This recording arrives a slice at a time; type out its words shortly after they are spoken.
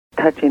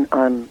touching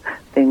on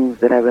things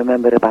that I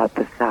remembered about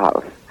the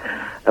South.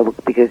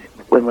 Because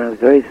when I was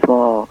very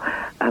small,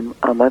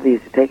 our mother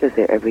used to take us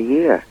there every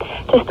year.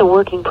 Just the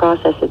working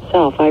process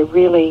itself. I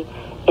really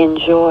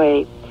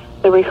enjoy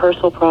the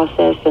rehearsal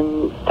process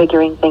and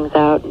figuring things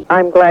out.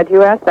 I'm glad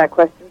you asked that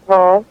question,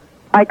 Paul.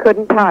 I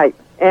couldn't type,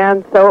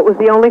 and so it was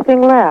the only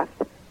thing left.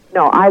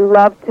 No, I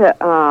love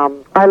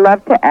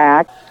to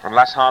act. And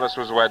Les Hardis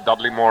was where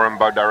Dudley Moore and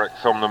Bo Derek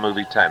filmed the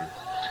movie 10.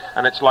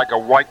 And it's like a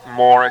white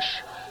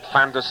Moorish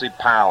fantasy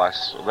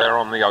palace there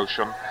on the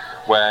ocean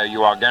where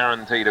you are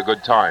guaranteed a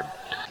good time.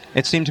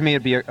 It seemed to me to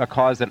be a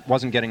cause that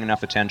wasn't getting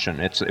enough attention.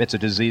 It's a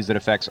disease that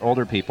affects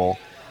older people,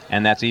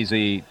 and that's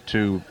easy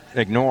to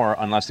ignore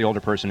unless the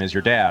older person is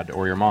your dad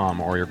or your mom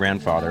or your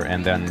grandfather,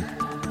 and then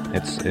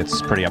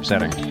it's pretty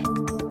upsetting.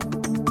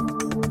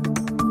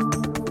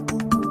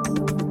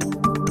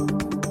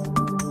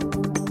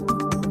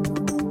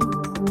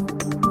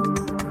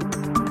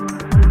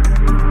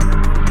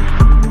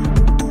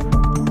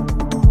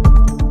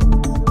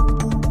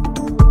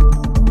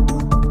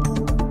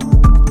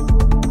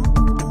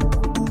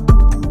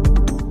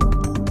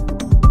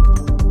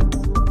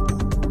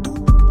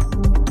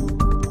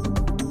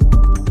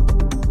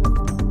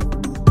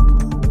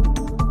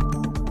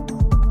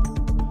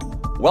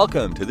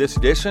 Welcome to this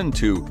edition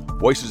to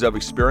Voices of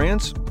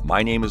Experience.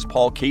 My name is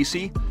Paul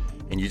Casey,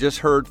 and you just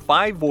heard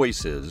 5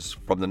 voices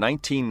from the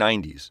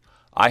 1990s.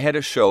 I had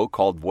a show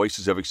called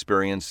Voices of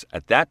Experience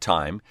at that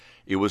time.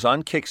 It was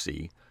on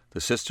KIXI,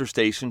 the sister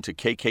station to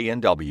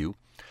KKNW,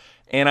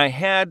 and I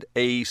had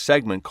a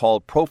segment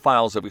called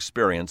Profiles of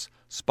Experience,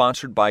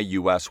 sponsored by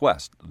US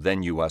West,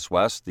 then US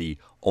West, the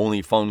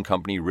only phone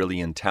company really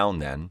in town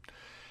then.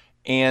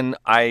 And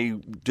I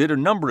did a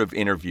number of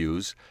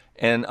interviews,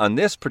 and on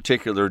this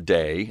particular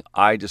day,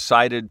 I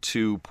decided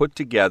to put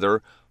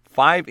together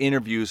 5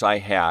 interviews I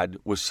had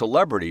with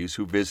celebrities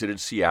who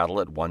visited Seattle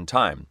at one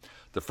time.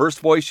 The first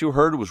voice you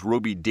heard was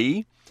Ruby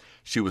Dee.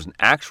 She was an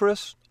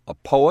actress, a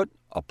poet,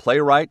 a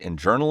playwright, and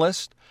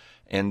journalist,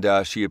 and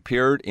she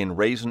appeared in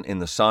Raisin in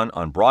the Sun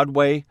on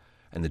Broadway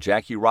and the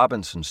Jackie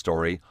Robinson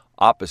Story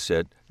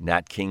opposite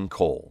Nat King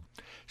Cole.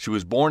 She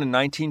was born in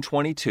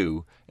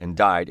 1922 and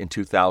died in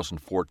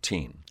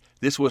 2014.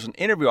 This was an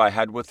interview I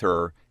had with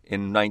her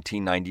in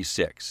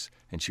 1996,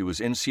 and she was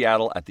in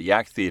Seattle at the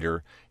Yak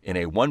Theater in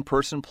a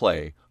one-person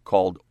play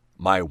called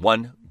My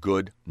One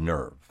Good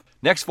Nerve.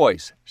 Next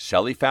voice,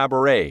 Shelley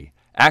Fabares,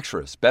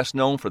 actress, best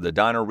known for The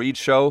Donna Reed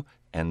Show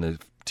and the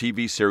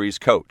TV series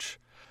Coach.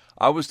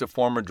 I was the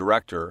former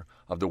director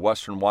of the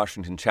Western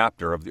Washington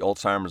chapter of the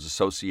Alzheimer's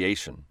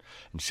Association,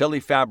 and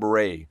Shelley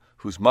Fabares,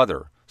 whose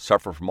mother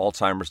suffered from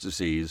Alzheimer's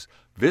disease,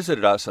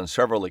 visited us on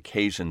several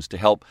occasions to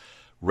help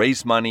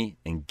raise money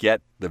and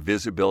get the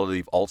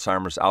visibility of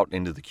Alzheimer's out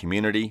into the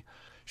community.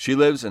 She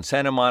lives in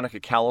Santa Monica,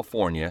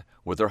 California,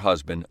 with her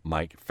husband,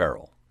 Mike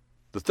Farrell.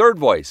 The third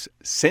voice,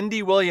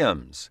 Cindy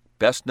Williams,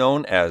 best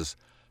known as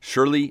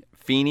Shirley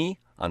Feeney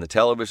on the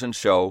television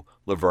show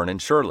Laverne and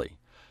Shirley.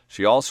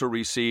 She also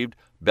received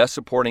Best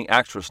Supporting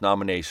Actress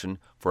nomination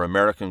for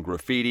American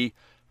Graffiti,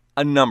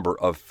 a number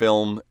of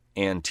film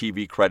and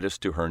TV credits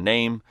to her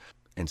name,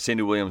 and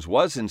Cindy Williams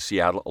was in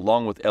Seattle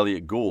along with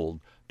Elliot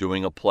Gould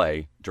doing a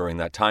play during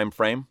that time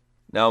frame.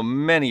 Now,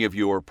 many of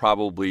you are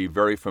probably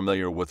very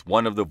familiar with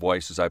one of the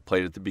voices I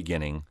played at the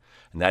beginning,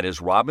 and that is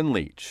Robin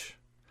Leach.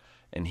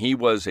 And he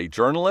was a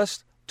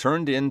journalist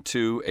turned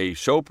into a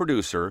show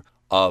producer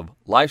of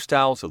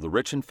Lifestyles of the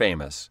Rich and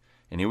Famous,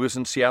 and he was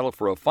in Seattle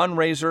for a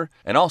fundraiser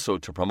and also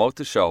to promote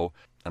the show,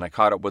 and I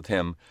caught up with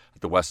him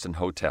at the Westin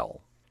Hotel.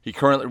 He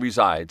currently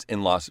resides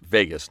in Las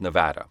Vegas,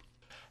 Nevada.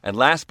 And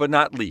last but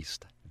not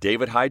least,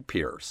 David Hyde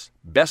Pierce,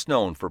 best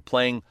known for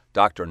playing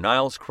Dr.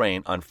 Niles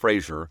Crane on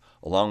Frasier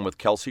along with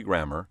Kelsey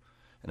Grammer.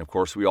 And of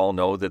course, we all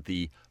know that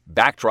the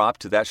backdrop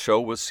to that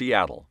show was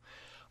Seattle.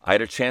 I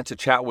had a chance to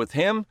chat with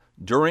him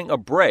during a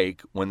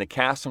break when the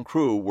cast and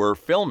crew were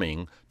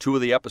filming 2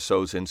 of the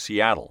episodes in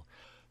Seattle.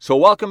 So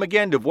welcome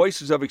again to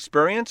Voices of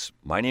Experience.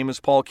 My name is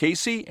Paul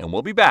Casey, and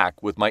we'll be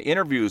back with my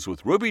interviews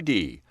with Ruby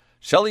Dee,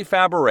 Shelley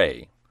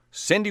Fabares,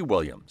 Cindy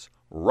Williams,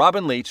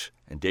 Robin Leach,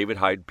 and David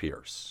Hyde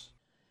Pierce.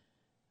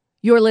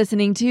 You're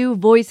listening to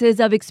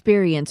Voices of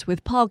Experience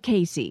with Paul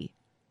Casey.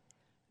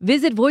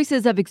 Visit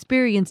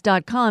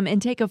voicesofexperience.com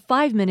and take a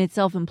 5-minute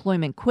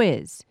self-employment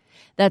quiz.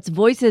 That's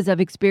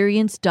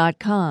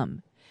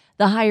voicesofexperience.com.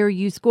 The higher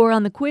you score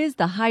on the quiz,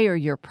 the higher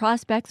your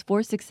prospects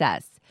for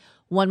success.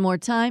 One more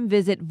time,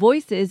 visit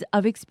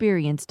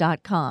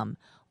voicesofexperience.com.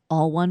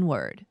 All one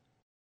word.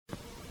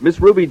 Miss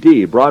Ruby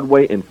Dee,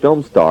 Broadway and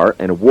film star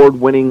and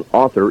award-winning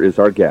author, is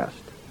our guest.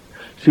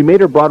 She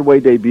made her Broadway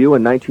debut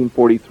in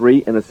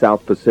 1943 in the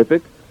South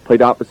Pacific,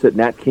 played opposite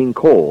Nat King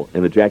Cole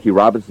in the Jackie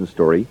Robinson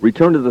Story,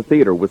 returned to the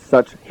theater with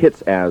such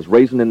hits as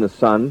Raisin in the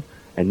Sun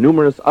and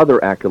numerous other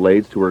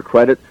accolades to her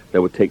credit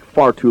that would take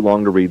far too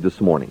long to read this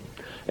morning.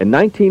 In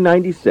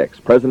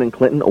 1996, President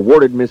Clinton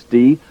awarded Miss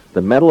Dee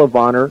the Medal of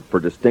Honor for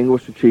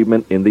Distinguished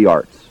Achievement in the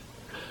Arts.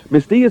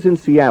 Miss Dee is in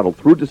Seattle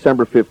through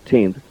December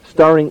 15th,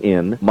 starring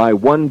in My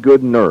One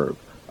Good Nerve,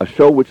 a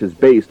show which is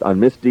based on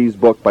Miss Dee's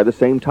book by the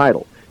same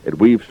title. It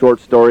weaves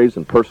short stories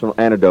and personal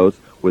anecdotes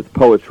with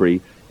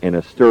poetry in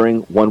a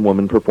stirring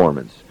one-woman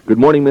performance. Good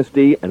morning, Miss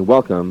D, and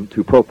welcome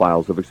to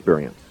Profiles of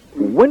Experience.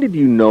 When did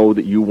you know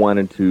that you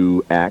wanted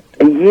to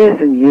act? Years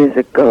and years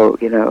ago,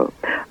 you know,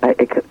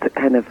 it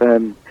kind of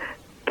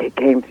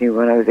came to me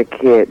when I was a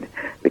kid,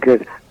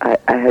 because I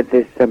had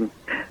this,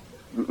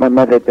 my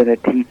mother had been a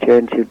teacher,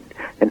 and she'd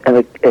an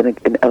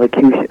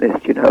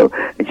elocutionist, you know,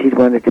 and she'd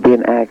wanted to be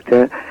an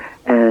actor,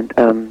 and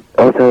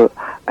also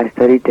I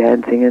studied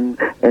dancing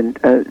and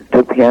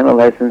took piano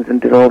lessons and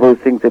did all those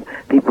things that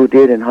people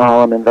did in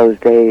Harlem in those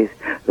days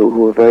who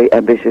were very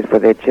ambitious for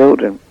their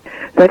children.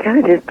 So I kind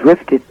of just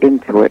drifted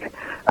into it.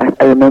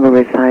 I remember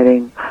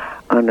reciting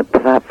on the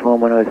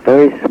platform when I was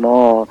very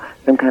small,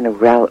 some kind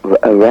of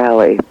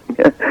rally,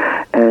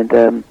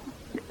 and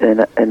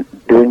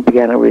doing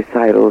piano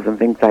recitals and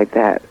things like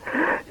that.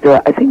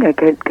 So I think I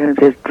kind of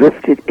just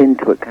drifted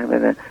into it, kind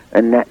of in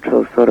a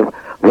natural sort of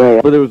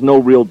way. But there was no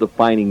real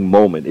defining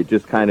moment. It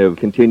just kind of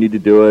continued to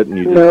do it, and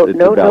you just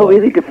no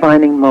really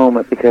defining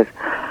moment, because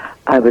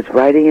I was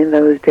writing in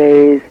those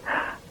days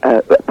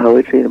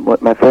poetry.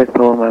 My first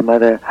poem, my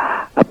mother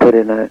put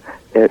in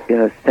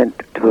sent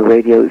to a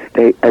radio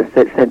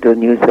sent to a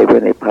newspaper,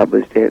 and they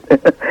published it.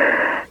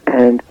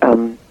 And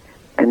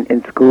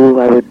in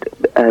school, I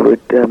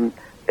would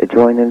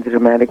join in the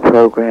dramatic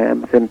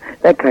programs and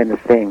that kind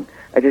of thing.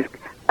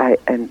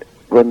 And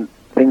when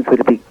things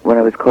when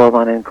I was called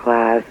on in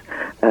class,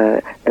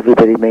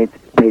 everybody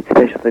paid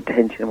special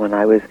attention when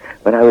I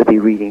would be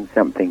reading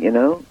something, you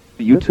know.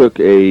 You took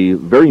a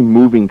very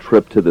moving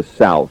trip to the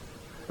South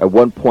at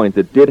one point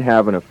that did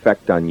have an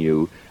effect on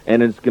you,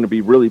 and it's going to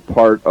be really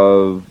part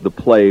of the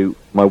play,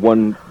 My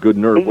One Good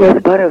Nerve.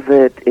 Yes, part of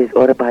it is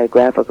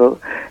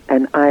autobiographical,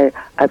 and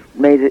I've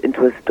made it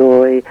into a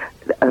story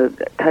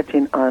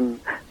touching on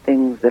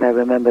things that I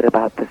remembered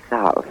about the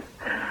South.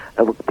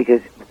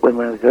 Because when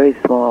I was very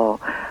small,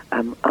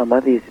 our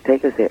mother used to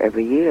take us there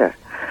every year,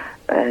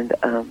 and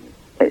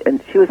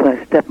she was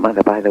my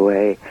stepmother, by the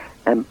way,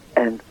 and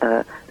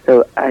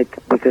so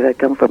because I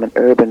come from an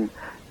urban.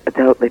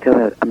 They tell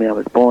me, I mean, I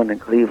was born in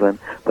Cleveland,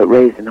 but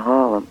raised in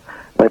Harlem.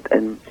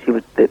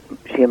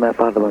 She and my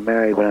father were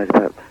married when I was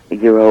about a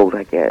year old,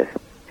 I guess.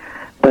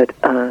 But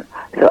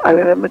so I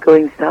remember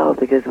going south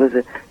because it was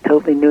a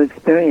totally new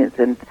experience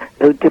and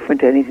so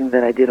different to anything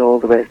that I did all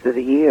the rest of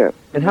the year.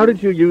 And how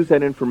did you use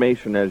that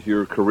information as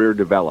your career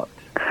developed?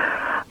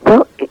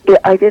 Well,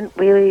 I didn't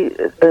really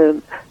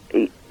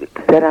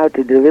set out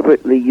to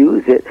deliberately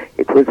use it.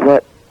 It was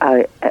what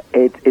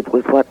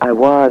I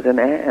was and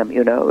am,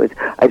 you know.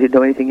 I didn't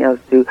know anything else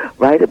to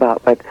write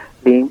about but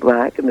being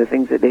black and the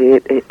things that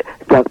it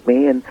struck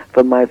me, and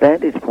from my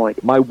vantage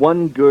point. My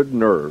One Good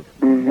Nerve.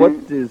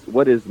 Mm-hmm.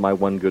 What is My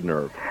One Good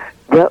Nerve?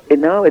 Well,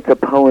 now it's a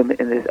poem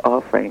in this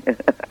offering,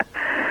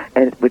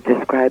 and it was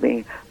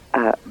describing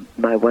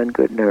my one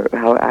good nerve,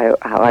 how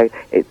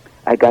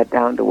I got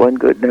down to one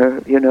good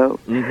nerve, you know.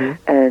 Mm-hmm.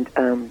 And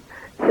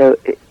so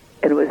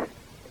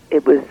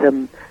it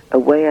was a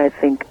way, I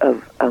think,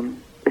 of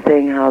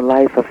saying how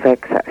life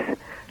affects us.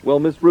 Well,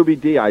 Miss Ruby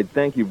D., I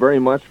thank you very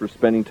much for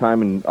spending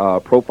time in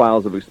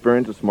Profiles of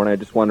Experience this morning. I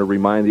just want to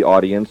remind the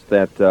audience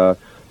that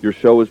your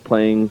show is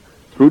playing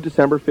through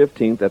December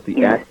 15th at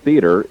the ACT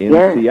Theater in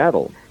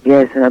Seattle.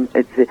 Yes, and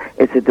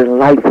it's a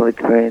delightful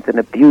experience and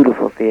a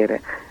beautiful theater.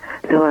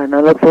 So and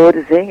I look forward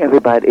to seeing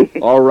everybody.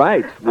 All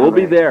right. We'll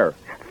be there.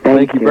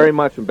 Thank you very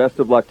much, and best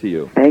of luck to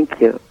you. Thank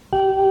you.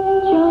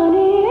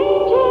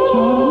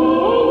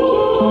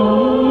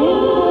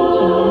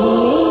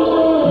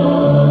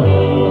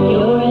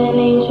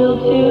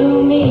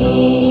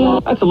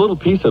 That's a little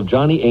piece of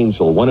Johnny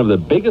Angel, one of the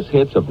biggest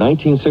hits of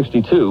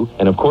 1962,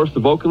 and of course the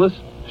vocalist,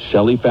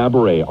 Shelley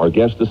Fabares, our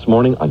guest this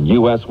morning on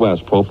U.S.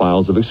 West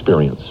Profiles of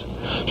Experience.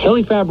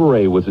 Shelley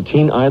Fabares was a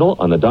teen idol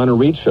on the Donna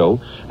Reed Show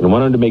and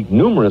went on to make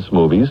numerous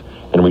movies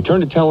and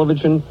returned to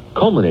television,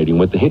 culminating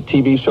with the hit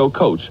TV show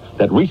Coach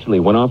that recently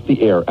went off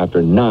the air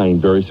after 9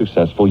 very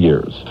successful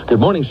years. Good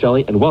morning,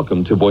 Shelley, and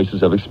welcome to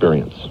Voices of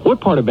Experience. What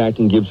part of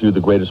acting gives you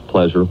the greatest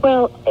pleasure?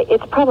 Well,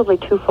 it's probably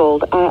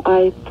twofold.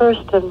 I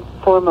first and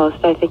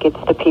foremost, I think it's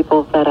the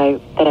people that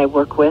I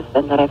work with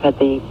and that I've had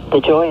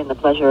the joy and the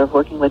pleasure of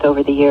working with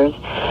over the years.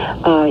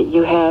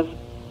 You have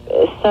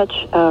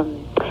such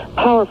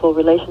powerful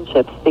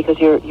relationships because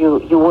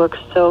you work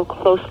so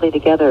closely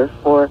together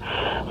for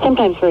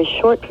sometimes very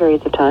short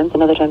periods of times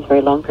and other times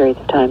very long periods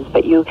of times.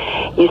 But you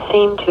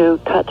seem to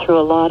cut through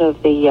a lot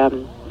of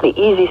the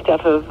easy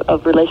stuff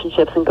of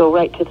relationships and go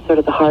right to sort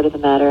of the heart of the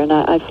matter. And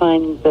I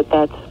find that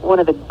that's one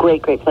of the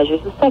great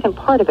pleasures. The second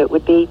part of it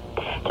would be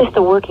just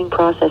the working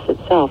process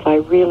itself. I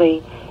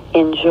really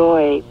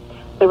enjoy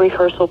the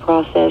rehearsal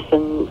process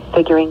and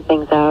figuring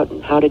things out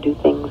and how to do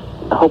things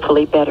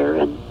hopefully better,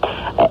 and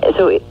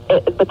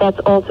but that's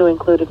also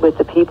included with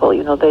the people.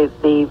 You know,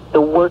 the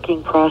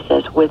working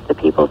process with the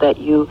people that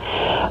you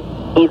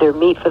either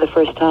meet for the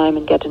first time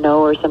and get to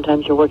know, or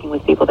sometimes you're working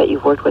with people that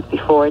you've worked with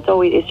before.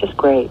 It's just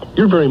great.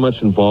 You're very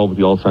much involved with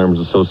the Alzheimer's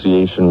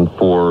Association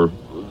for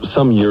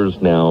some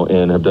years now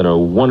and have done a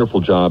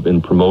wonderful job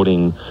in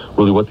promoting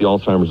really what the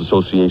Alzheimer's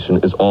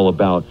Association is all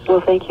about.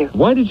 Well, thank you.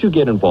 Why did you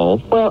get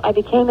involved? Well, I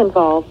became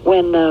involved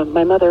when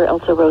my mother,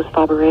 Elsa Rose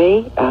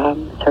Faberé,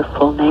 is her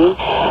full name,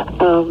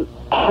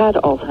 had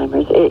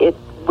Alzheimer's.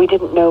 We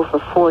didn't know for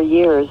 4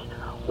 years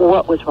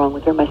what was wrong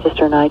with her. My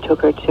sister and I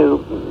took her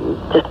to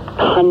just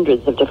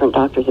hundreds of different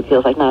doctors, it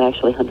feels like, not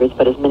actually hundreds,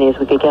 but as many as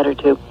we could get her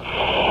to.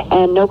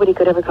 And nobody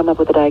could ever come up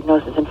with a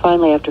diagnosis. And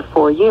finally, after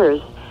 4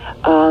 years,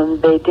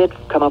 they did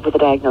come up with a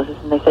diagnosis,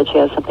 and they said she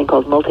has something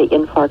called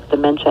multi-infarct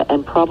dementia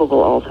and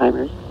probable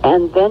Alzheimer's.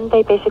 And then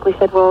they basically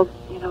said, well,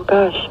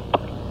 gosh,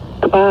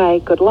 goodbye,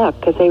 good luck,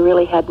 because they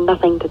really had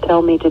nothing to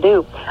tell me to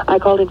do. I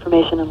called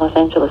information in Los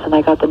Angeles, and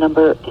I got the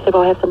number. They said,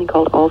 well, I have something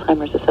called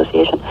Alzheimer's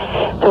Association.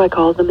 So I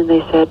called them, and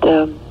they said,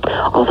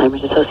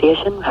 Alzheimer's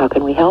Association, how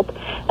can we help?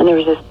 And there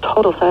was this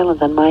total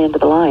silence on my end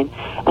of the line.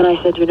 And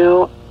I said,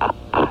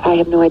 I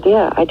have no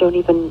idea. I don't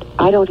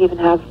even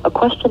have a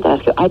question to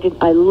ask you.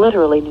 I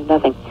literally knew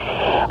nothing.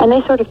 And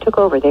they sort of took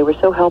over. They were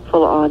so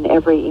helpful on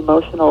every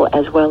emotional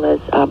as well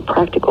as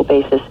practical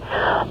basis.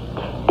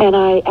 And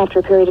I, after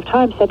a period of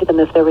time, said to them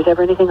if there was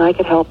ever anything I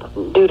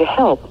could do to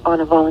help on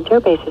a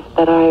volunteer basis,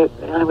 that I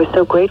was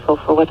so grateful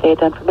for what they had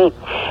done for me.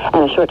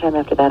 And a short time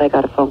after that, I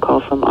got a phone call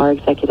from our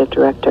executive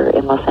director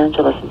in Los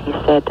Angeles, and he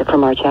said,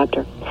 from our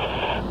chapter,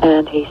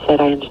 and he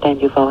said, I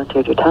understand you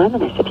volunteered your time.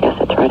 And I said, yes,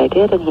 that's right, I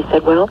did. And he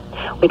said, well,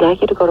 we'd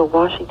like you to go to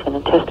Washington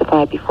and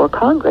testify before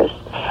Congress.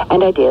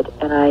 And I did,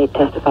 and I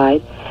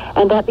testified.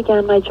 And that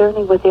began my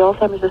journey with the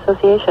Alzheimer's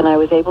Association. I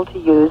was able to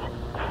use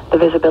the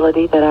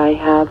visibility that I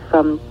have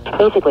from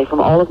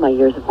all of my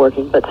years of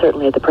working, but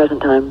certainly at the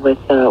present time with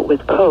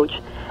Coach,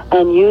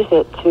 and use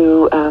it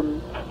to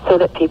so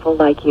that people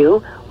like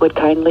you would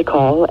kindly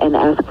call and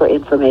ask for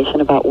information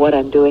about what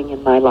I'm doing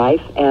in my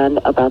life and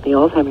about the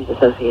Alzheimer's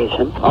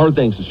Association. Our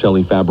thanks to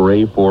Shelley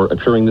Faberé for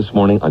appearing this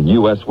morning on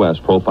U.S.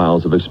 West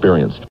Profiles of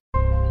Experience.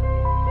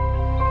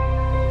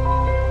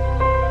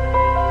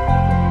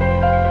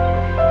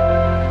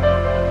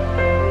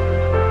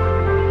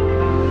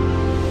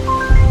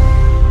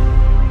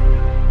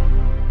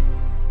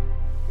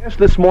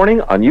 This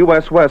morning on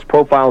U.S. West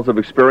Profiles of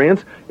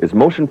Experience is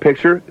motion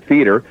picture,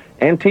 theater,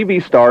 and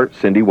TV star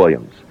Cindy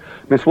Williams.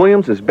 Miss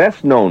Williams is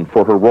best known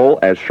for her role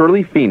as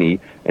Shirley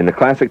Feeney in the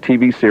classic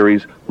TV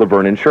series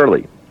Laverne and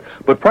Shirley.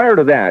 But prior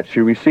to that,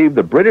 she received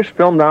the British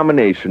Film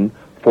nomination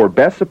for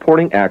Best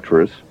Supporting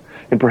Actress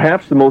in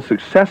perhaps the most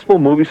successful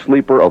movie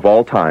sleeper of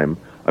all time,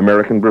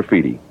 American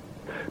Graffiti.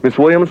 Miss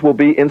Williams will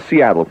be in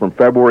Seattle from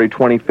February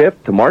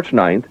 25th to March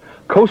 9th,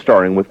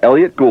 co-starring with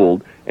Elliott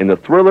Gould in the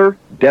thriller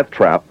Death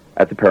Trap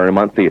at the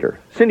Paramount Theater.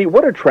 Cindy,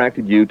 what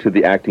attracted you to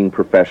the acting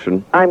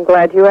profession? I'm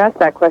glad you asked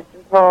that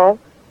question, Paul.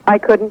 I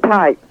couldn't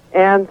type,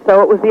 and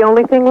so it was the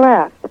only thing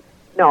left.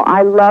 No,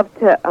 I love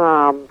to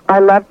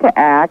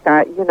act.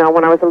 When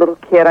I was a little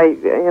kid,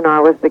 I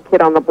was the kid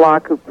on the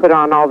block who put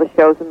on all the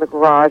shows in the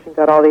garage and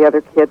got all the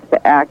other kids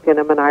to act in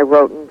them, and I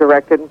wrote and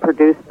directed and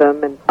produced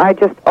them, and I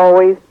just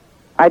always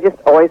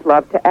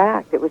loved to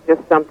act. It was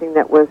just something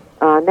that was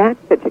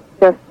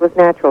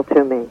natural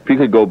to me. If you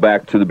could go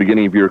back to the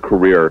beginning of your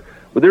career,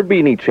 would there be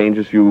any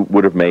changes you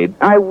would have made?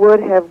 I would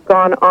have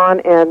gone on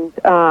and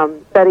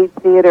studied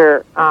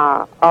theater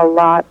a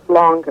lot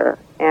longer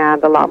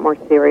and a lot more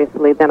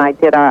seriously than I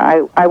did.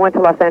 I went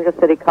to Los Angeles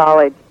City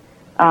College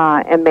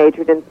and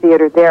majored in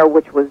theater there,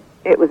 which was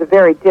a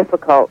very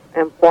difficult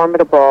and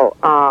formidable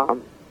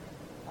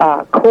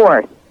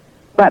course.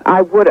 But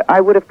I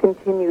would have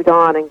continued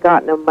on and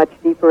gotten a much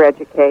deeper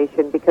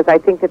education, because I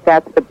think that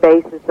that's the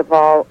basis of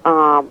all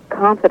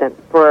confidence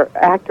for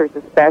actors,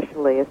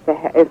 especially, is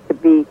to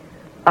be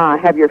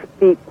have your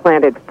feet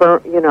planted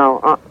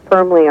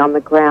firmly on the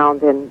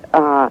ground and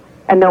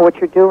know what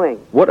you're doing.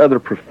 What other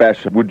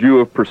profession would you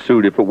have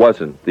pursued if it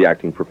wasn't the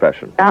acting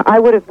profession? I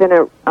would have been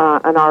an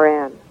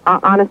RN.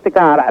 Honest to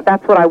God,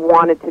 that's what I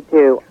wanted to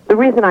do. The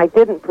reason I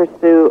didn't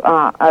pursue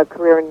a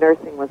career in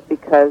nursing was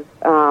because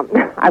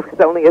I was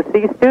only a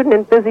C student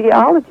in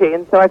physiology,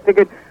 and so I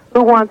figured,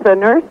 who wants a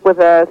nurse with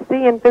a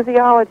C in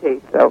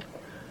physiology? So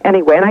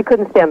anyway, and I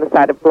couldn't stand the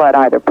sight of blood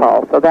either,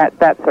 Paul, so that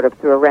sort of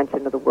threw a wrench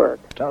into the work.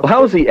 Well,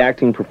 how has the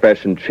acting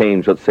profession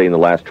changed, let's say, in the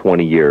last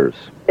 20 years?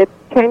 It's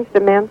changed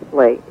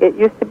immensely. It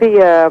used to be,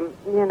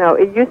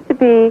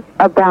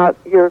 about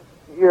your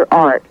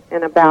art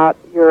and about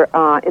your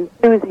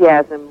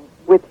enthusiasm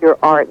with your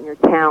art and your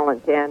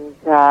talent, and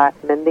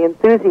the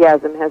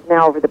enthusiasm has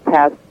now, over the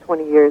past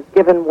 20 years,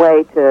 given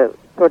way to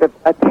sort of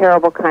a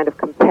terrible kind of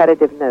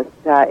competitiveness.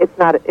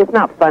 It's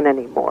not fun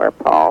anymore,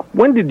 Paul.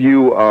 When did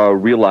you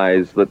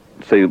realize that,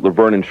 say,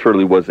 Laverne and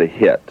Shirley was a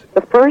hit?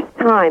 The first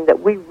time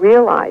that we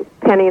realized,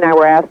 Penny and I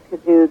were asked to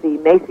do the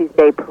Macy's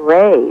Day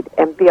Parade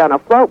and be on a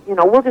float.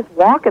 We'll just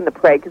walk in the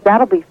parade because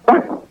that'll be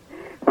fun.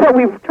 So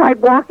we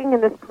tried walking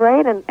in this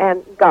parade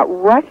and got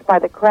rushed by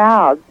the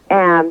crowds,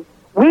 and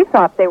we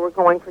thought they were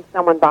going for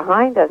someone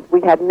behind us.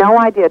 We had no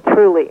idea,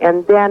 truly,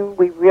 and then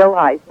we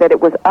realized that it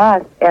was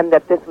us and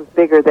that this was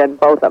bigger than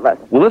both of us.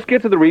 Well, let's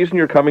get to the reason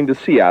you're coming to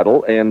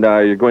Seattle, and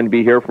you're going to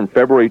be here from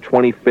February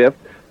 25th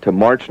to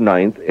March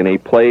 9th in a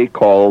play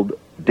called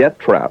Death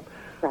Trap.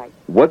 Right.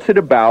 What's it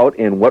about,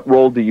 and what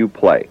role do you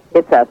play?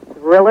 It's a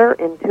thriller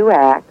in 2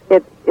 acts.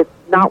 It's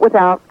not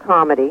without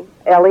comedy.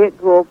 Elliot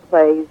Gould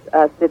plays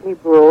Sidney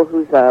Brule,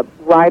 who's a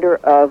writer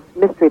of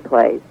mystery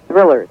plays,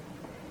 thrillers.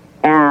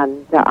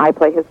 And I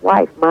play his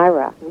wife,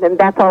 Myra. And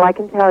that's all I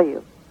can tell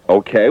you.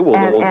 Okay,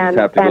 well, we'll just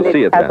have to go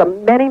see it then. It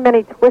has many,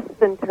 many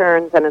twists and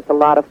turns, and it's a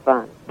lot of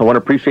fun. I want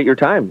to appreciate your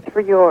time.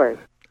 For yours.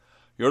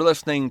 You're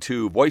listening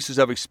to Voices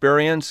of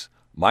Experience.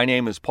 My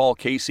name is Paul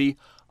Casey.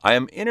 I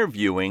am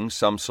interviewing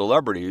some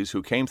celebrities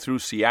who came through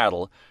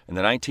Seattle in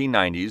the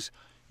 1990s.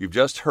 You've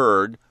just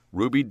heard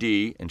Ruby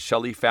Dee and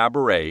Shelley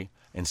Fabares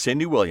and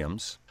Cindy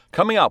Williams.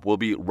 Coming up will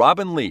be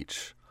Robin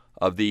Leach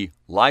of the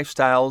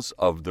Lifestyles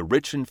of the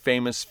Rich and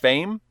Famous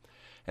fame,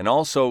 and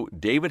also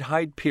David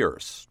Hyde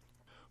Pierce,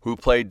 who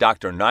played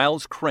Dr.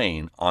 Niles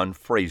Crane on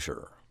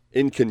Frasier.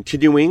 In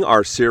continuing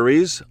our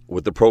series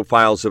with the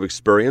Profiles of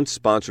Experience,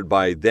 sponsored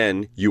by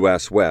then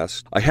U.S.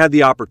 West, I had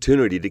the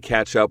opportunity to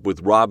catch up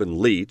with Robin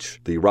Leach,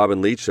 the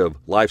Robin Leach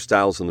of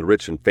Lifestyles and the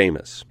Rich and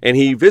Famous. And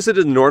he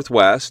visited the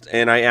Northwest,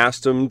 and I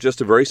asked him just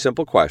a very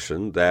simple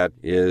question, that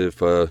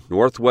if a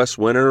Northwest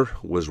winter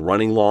was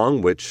running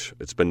long, which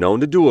it's been known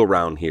to do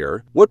around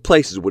here, what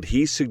places would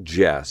he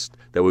suggest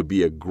that would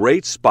be a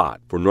great spot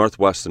for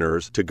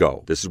Northwesterners to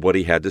go? This is what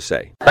he had to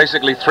say.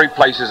 Basically 3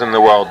 places in the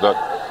world that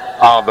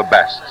are the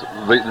best,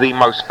 the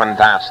most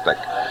fantastic,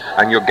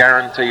 and you're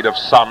guaranteed of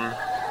sun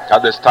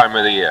at this time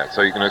of the year,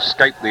 so you can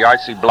escape the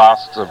icy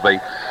blasts of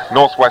the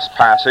Northwest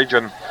Passage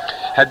and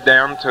head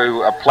down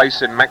to a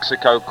place in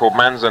Mexico called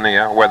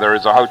Manzanilla, where there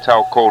is a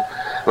hotel called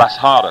Las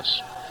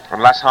Jardas,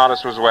 and Las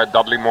Jardas was where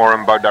Dudley Moore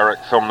and Bo Derek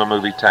filmed the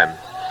movie 10,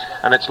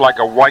 and it's like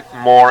a white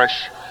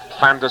Moorish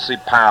fantasy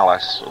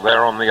palace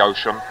there on the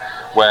ocean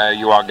where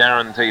you are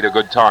guaranteed a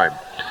good time.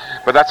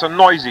 But that's a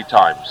noisy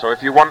time, so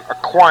if you want a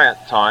quiet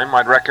time,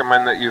 I'd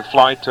recommend that you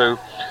fly to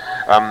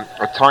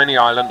a tiny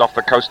island off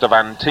the coast of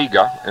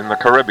Antigua in the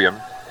Caribbean,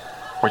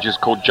 which is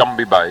called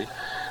Jumbie Bay,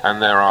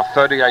 and there are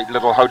 38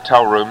 little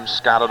hotel rooms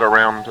scattered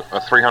around a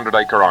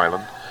 300-acre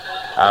island.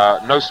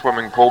 No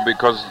swimming pool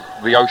because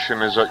the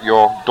ocean is at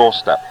your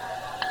doorstep.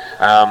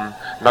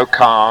 No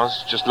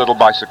cars, just little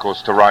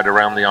bicycles to ride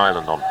around the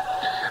island on.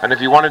 And if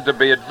you wanted to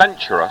be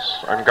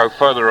adventurous and go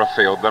further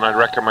afield, then I'd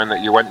recommend that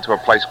you went to a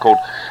place called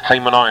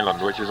Hayman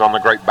Island, which is on the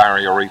Great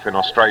Barrier Reef in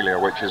Australia,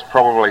 which is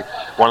probably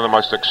one of the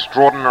most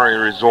extraordinary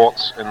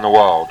resorts in the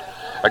world.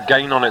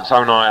 Again on its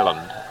own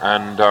island,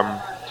 and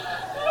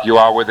you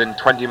are within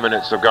 20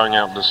 minutes of going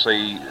out to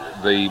see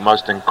the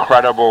most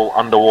incredible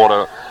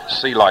underwater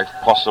sea life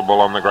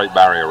possible on the Great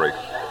Barrier Reef.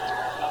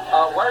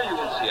 Why are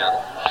you in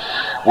Seattle?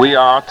 We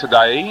are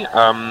today,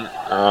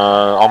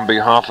 on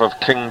behalf of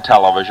King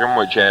Television,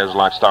 which airs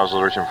Lifestyles of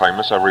the Rich and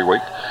Famous every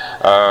week,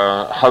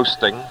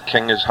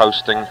 King is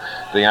hosting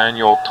the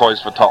annual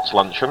Toys for Tots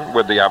luncheon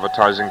with the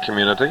advertising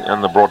community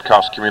and the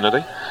broadcast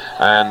community,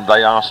 and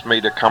they asked me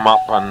to come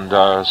up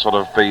and sort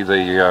of be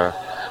the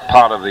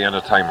part of the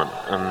entertainment.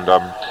 And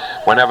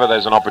whenever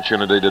there's an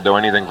opportunity to do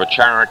anything for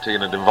charity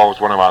and it involves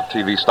one of our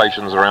TV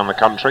stations around the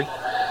country,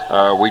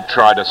 we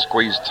try to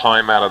squeeze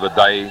time out of the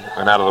day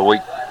and out of the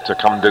week to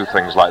come do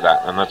things like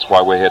that, and that's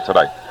why we're here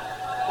today.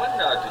 When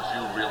did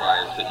you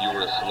realize that you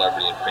were a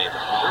celebrity and famous?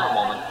 Was there a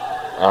moment?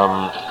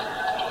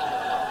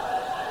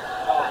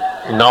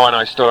 No, and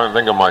I still don't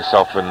think of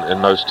myself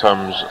in those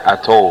terms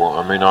at all.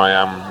 I mean, I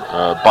am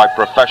by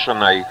profession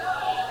a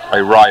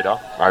writer.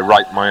 I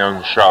write my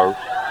own show.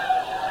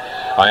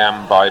 I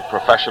am by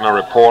profession a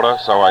reporter,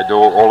 so I do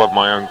all of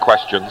my own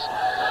questions,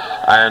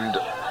 and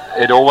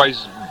it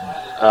always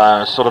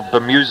sort of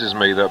bemuses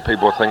me that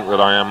people think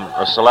that I am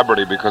a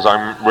celebrity, because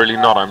I'm really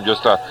not. I'm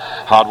just a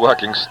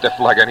hard-working stiff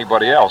like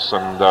anybody else.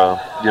 And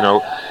you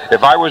know,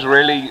 if I was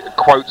really,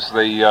 quotes,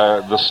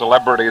 the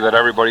celebrity that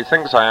everybody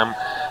thinks I am,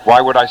 why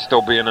would I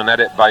still be in an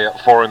edit bay at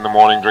 4 in the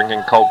morning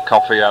drinking cold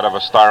coffee out of a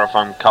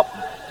styrofoam cup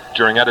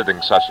during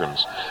editing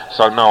sessions?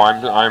 So no,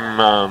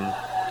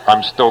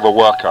 I'm still the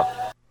worker.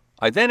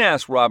 I then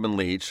asked Robin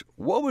Leach,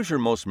 what was your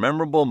most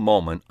memorable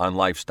moment on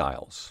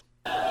Lifestyles?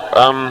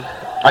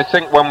 I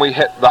think when we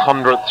hit the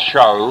 100th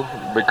show,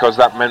 because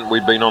that meant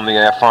we'd been on the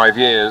air 5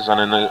 years,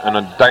 and in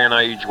a day and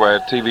age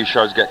where TV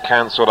shows get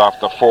cancelled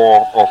after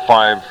 4 or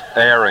 5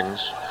 airings,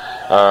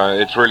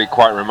 it's really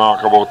quite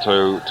remarkable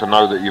to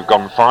know that you've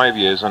gone 5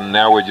 years, and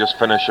now we're just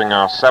finishing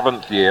our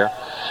 7th year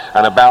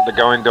and about to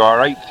go into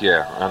our 8th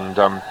year. And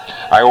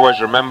I always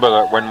remember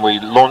that when we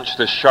launched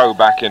this show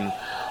back in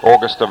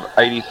August of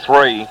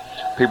 '83,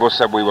 people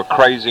said we were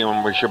crazy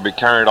and we should be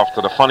carried off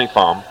to the funny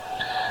farm.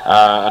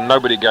 And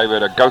nobody gave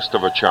it a ghost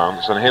of a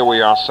chance, and here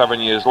we are 7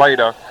 years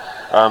later,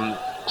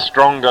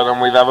 stronger than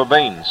we've ever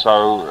been.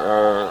 So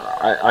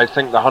I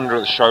think the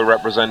 100th show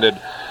represented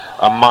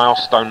a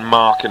milestone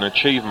mark in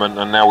achievement,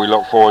 and now we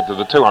look forward to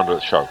the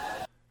 200th show.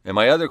 And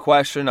my other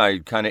question, I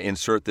kind of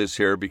insert this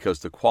here because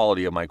the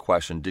quality of my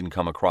question didn't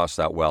come across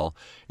that well,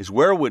 is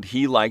where would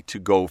he like to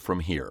go from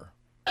here?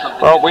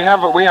 Well, we have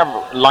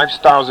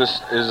Lifestyles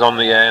is on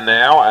the air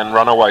now, and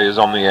Runaway is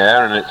on the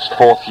air in its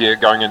 4th year,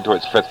 going into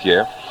its 5th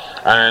year.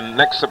 And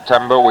next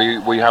September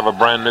we have a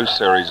brand new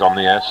series on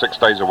the air, 6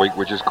 days a week,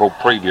 which is called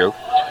Preview,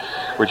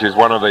 which is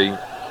one of the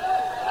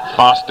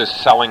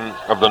fastest selling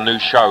of the new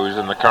shows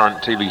in the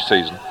current TV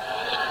season.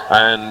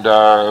 And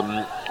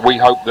we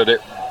hope that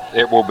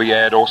it will be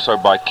aired also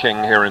by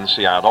King here in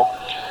Seattle.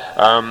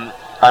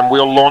 And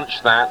we'll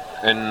launch that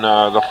in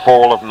the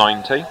fall of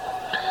 90.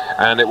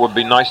 And it would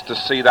be nice to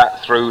see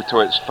that through to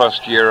its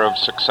first year of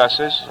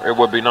successes. It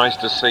would be nice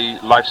to see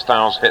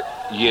Lifestyles hit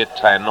year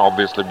 10,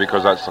 obviously,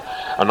 because that's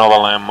another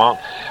landmark.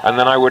 And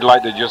then I would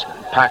like to just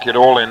pack it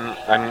all in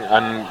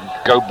and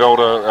go build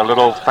a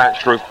little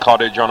thatched roof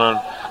cottage on an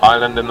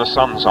island in the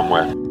sun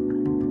somewhere.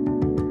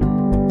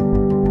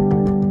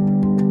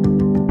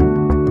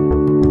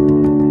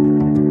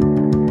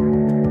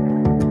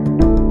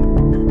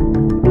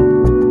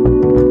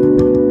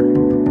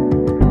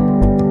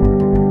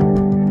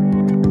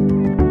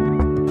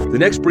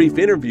 The next brief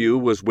interview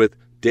was with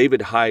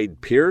David Hyde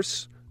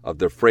Pierce of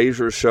The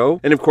Frasier Show.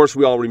 And of course,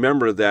 we all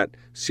remember that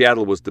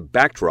Seattle was the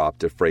backdrop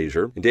to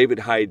Frasier. And David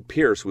Hyde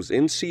Pierce was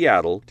in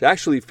Seattle to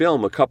actually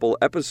film a couple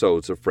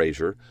episodes of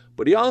Frasier,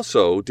 but he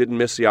also didn't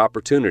miss the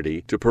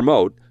opportunity to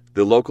promote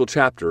the local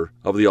chapter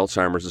of the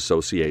Alzheimer's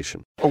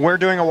Association. We're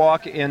doing a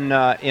walk in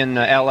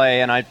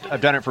L.A., and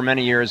I've done it for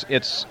many years.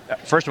 It's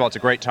first of all, it's a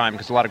great time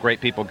because a lot of great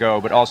people go,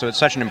 but also it's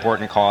such an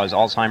important cause.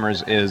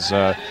 Alzheimer's is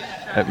there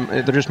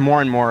are just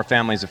more and more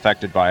families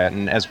affected by it,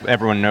 and as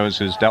everyone knows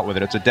who's dealt with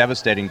it, it's a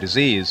devastating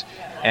disease,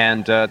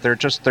 and there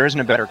isn't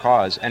a better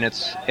cause, and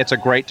it's a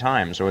great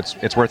time, so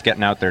it's worth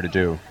getting out there to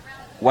do.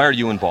 Why are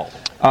you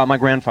involved? My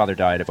grandfather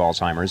died of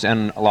Alzheimer's,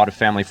 and a lot of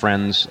family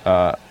friends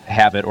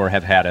have it or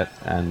have had it,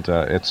 and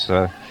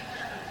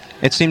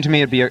it seemed to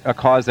me it'd be a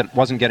cause that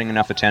wasn't getting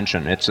enough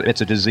attention. It's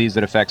a disease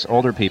that affects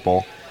older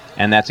people,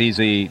 and that's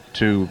easy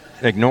to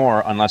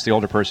ignore unless the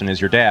older person is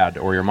your dad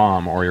or your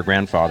mom or your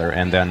grandfather,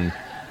 and then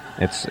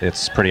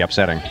it's pretty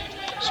upsetting.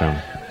 So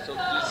it's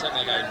something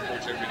like I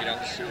encourage everybody to get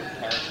out to Seward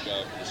Park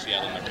for the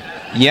Seattle Memory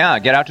Walk. Yeah,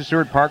 get out to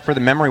Seward Park for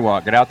the Memory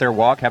Walk. Get out there,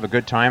 walk, have a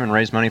good time, and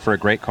raise money for a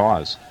great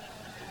cause.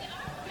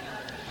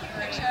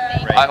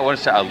 I want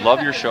to say I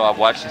love your show. I've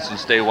watched it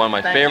since day one.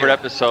 My favorite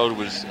episode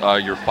was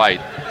your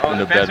fight in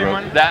the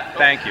bedroom.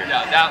 Thank you.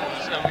 Yeah, that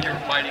was when you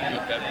were fighting in the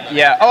bedroom.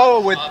 Yeah.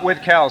 Oh, with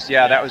Kels.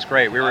 Yeah, that was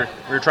great. We were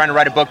trying to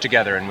write a book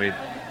together, and we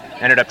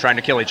ended up trying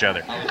to kill each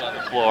other. I was on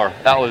the floor.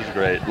 That was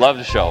great. Love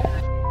the show.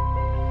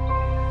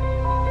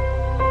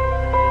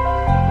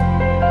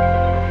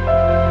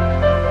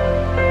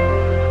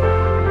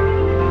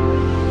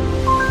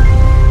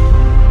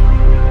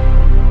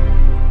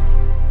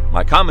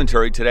 My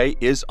commentary today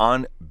is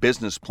on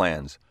business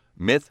plans.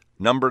 Myth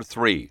number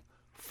 3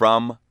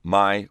 from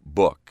my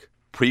book,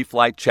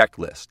 Pre-Flight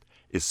Checklist,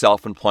 Is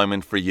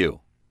Self-Employment for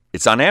You?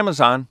 It's on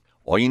Amazon.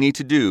 All you need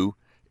to do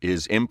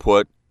is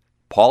input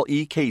Paul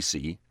E.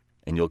 Casey,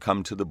 and you'll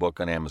come to the book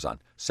on Amazon.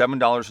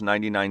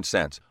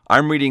 $7.99.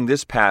 I'm reading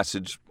this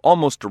passage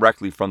almost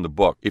directly from the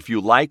book. If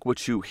you like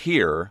what you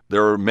hear,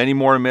 there are many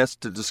more myths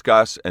to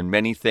discuss and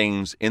many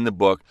things in the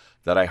book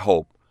that I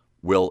hope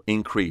will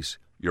increase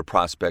your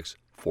prospects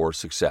for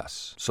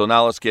success. So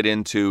now let's get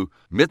into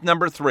myth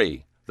number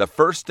 3. The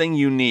first thing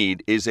you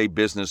need is a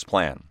business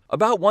plan.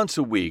 About once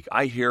a week,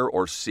 I hear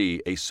or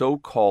see a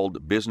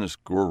so-called business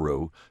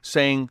guru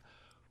saying,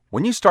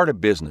 when you start a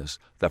business,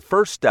 the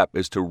first step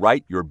is to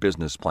write your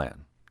business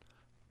plan.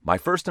 My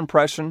first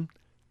impression,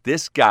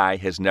 this guy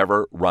has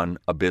never run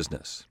a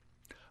business.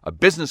 A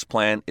business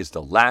plan is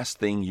the last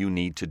thing you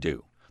need to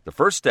do. The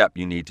first step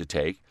you need to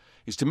take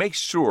is to make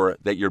sure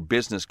that your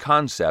business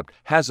concept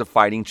has a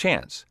fighting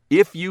chance.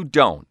 If you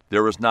don't,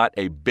 there is not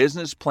a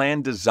business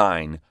plan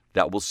design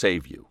that will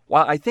save you.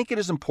 While I think it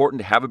is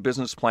important to have a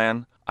business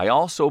plan, I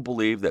also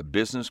believe that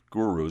business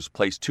gurus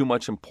place too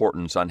much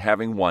importance on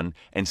having one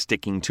and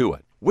sticking to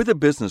it. With a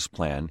business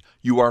plan,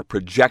 you are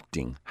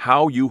projecting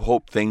how you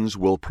hope things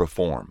will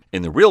perform.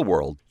 In the real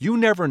world, you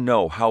never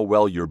know how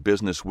well your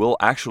business will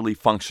actually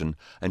function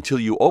until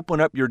you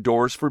open up your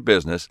doors for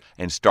business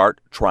and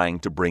start trying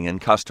to bring in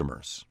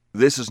customers.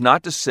 This is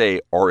not to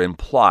say or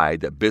imply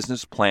that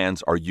business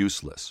plans are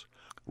useless.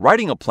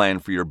 Writing a plan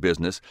for your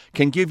business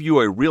can give you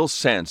a real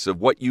sense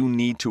of what you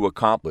need to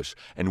accomplish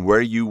and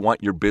where you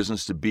want your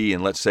business to be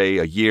in, let's say,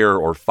 a year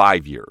or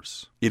 5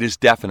 years. It is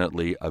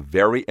definitely a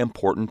very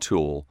important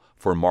tool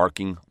for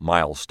marking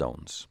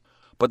milestones.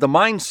 But the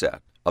mindset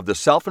of the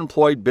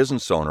self-employed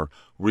business owner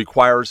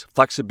requires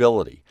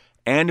flexibility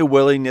and a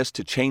willingness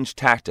to change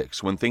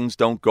tactics when things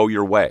don't go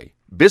your way.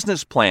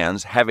 Business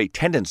plans have a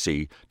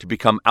tendency to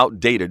become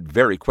outdated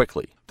very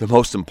quickly. The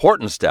most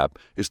important step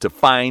is to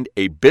find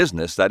a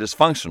business that is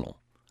functional.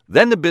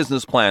 Then the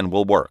business plan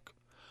will work.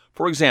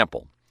 For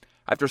example,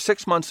 after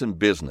 6 months in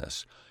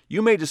business,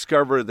 you may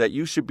discover that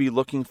you should be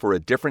looking for a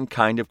different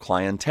kind of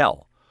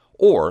clientele,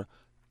 or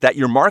that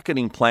your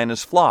marketing plan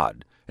is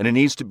flawed and it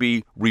needs to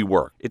be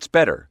reworked. It's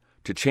better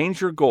to change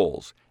your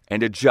goals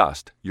and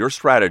adjust your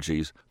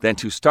strategies than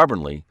to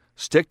stubbornly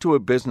stick to a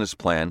business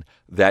plan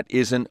that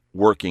isn't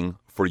working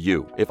for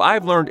you. If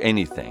I've learned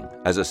anything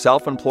as a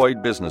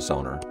self-employed business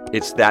owner,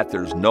 it's that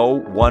there's no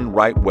one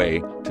right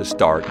way to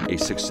start a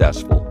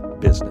successful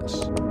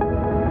business.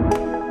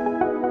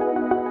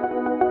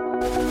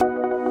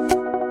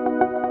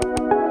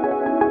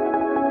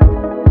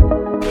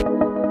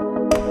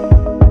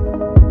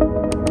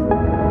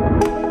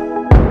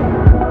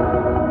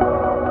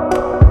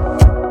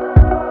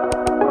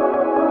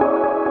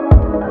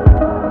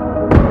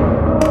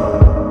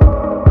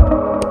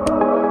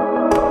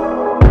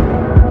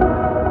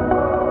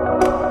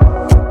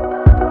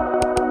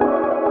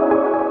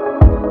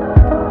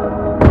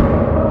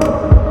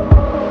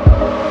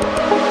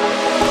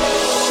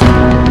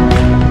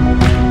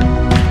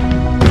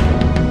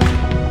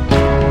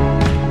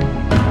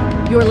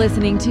 You're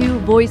listening to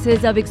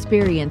Voices of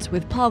Experience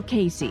with Paul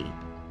Casey.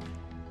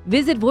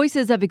 Visit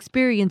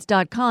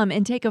voicesofexperience.com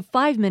and take a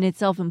 5-minute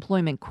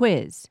self-employment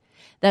quiz.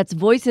 That's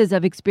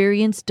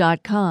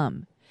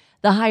voicesofexperience.com.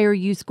 The higher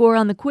you score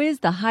on the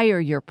quiz, the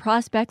higher your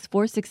prospects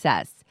for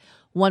success.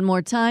 One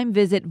more time,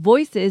 visit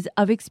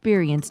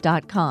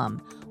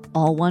voicesofexperience.com.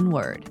 All one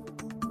word.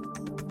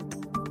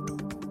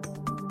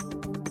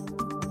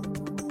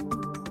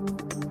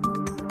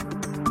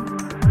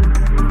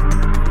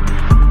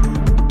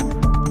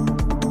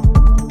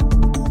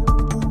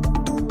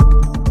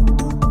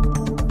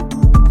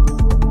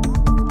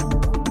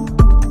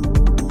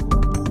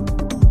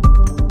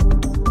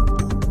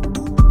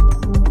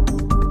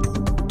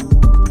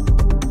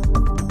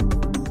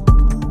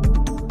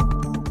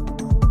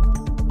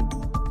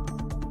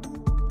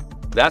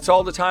 That's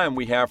all the time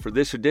we have for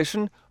this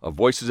edition of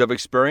Voices of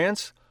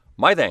Experience.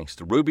 My thanks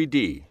to Ruby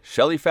Dee,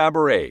 Shelley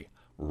Fabaret,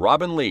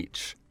 Robin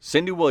Leach,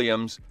 Cindy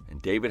Williams,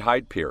 and David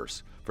Hyde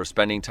Pierce for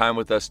spending time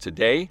with us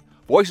today.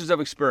 Voices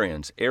of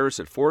Experience airs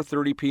at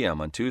 4:30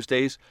 p.m. on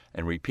Tuesdays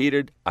and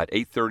repeated at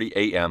 8:30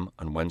 a.m.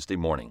 on Wednesday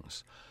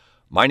mornings.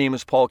 My name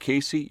is Paul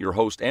Casey, your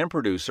host and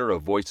producer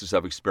of Voices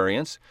of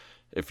Experience.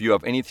 If you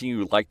have anything you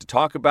would like to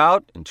talk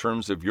about in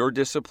terms of your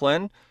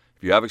discipline,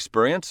 if you have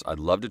experience, I'd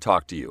love to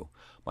talk to you.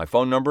 My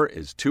phone number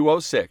is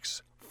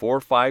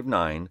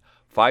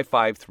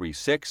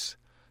 206-459-5536.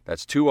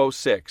 That's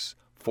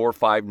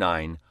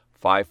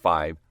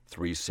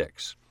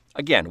 206-459-5536.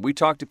 Again, we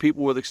talk to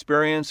people with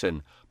experience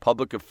in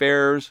public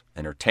affairs,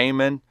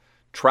 entertainment,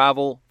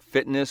 travel,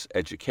 fitness,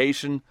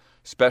 education,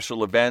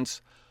 special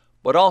events,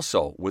 but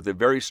also with a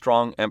very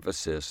strong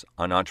emphasis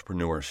on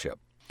entrepreneurship.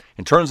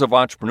 In terms of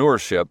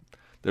entrepreneurship,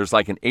 there's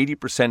like an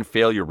 80%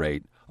 failure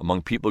rate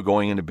among people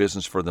going into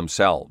business for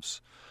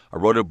themselves. I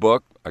wrote a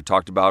book I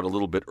talked about a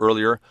little bit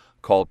earlier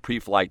called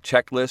Pre-Flight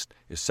Checklist,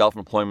 Is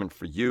Self-Employment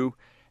for You?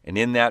 And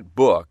in that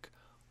book,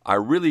 I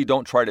really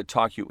don't try to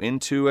talk you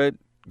into it,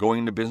 going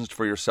into business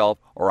for yourself,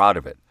 or out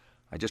of it.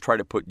 I just try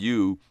to put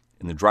you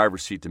in the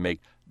driver's seat to make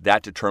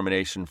that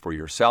determination for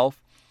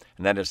yourself.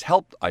 And that is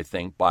helped, I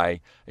think, by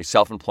a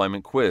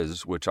self-employment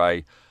quiz, which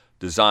I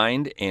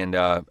designed. And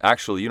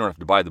actually, you don't have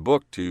to buy the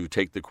book to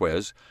take the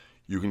quiz.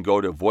 You can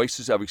go to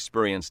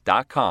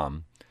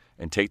voicesofexperience.com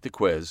and take the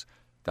quiz.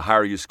 The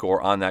higher you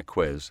score on that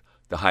quiz,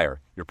 the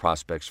higher your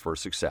prospects for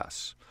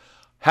success.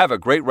 Have a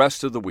great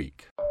rest of the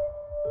week.